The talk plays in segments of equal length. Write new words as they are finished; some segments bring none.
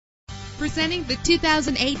Presenting the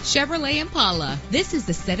 2008 Chevrolet Impala. This is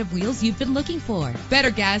the set of wheels you've been looking for.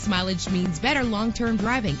 Better gas mileage means better long-term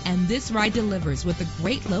driving, and this ride delivers with a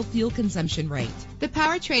great low fuel consumption rate. The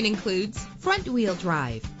powertrain includes front-wheel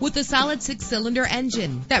drive with a solid 6-cylinder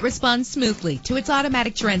engine that responds smoothly to its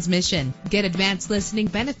automatic transmission. Get advanced listening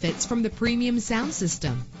benefits from the premium sound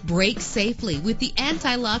system. Brake safely with the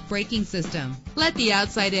anti-lock braking system. Let the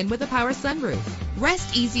outside in with a power sunroof.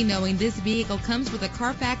 Rest easy knowing this vehicle comes with a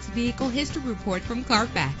Carfax Vehicle History Report from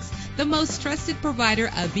Carfax, the most trusted provider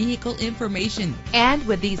of vehicle information. And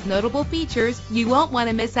with these notable features, you won't want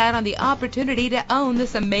to miss out on the opportunity to own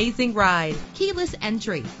this amazing ride. Keyless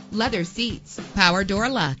entry, leather seats, power door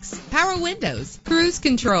locks, power windows, cruise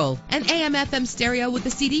control, an AM/FM stereo with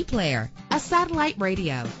a CD player, a satellite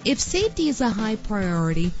radio. If safety is a high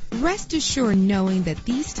priority, rest assured knowing that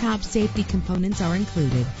these top safety components are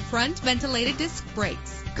included. Front ventilated disc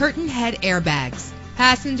brakes, curtain head airbags,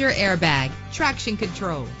 passenger airbag, traction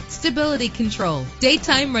control, stability control,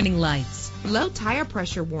 daytime running lights, low tire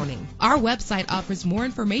pressure warning. Our website offers more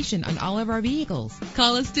information on all of our vehicles.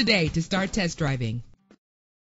 Call us today to start test driving.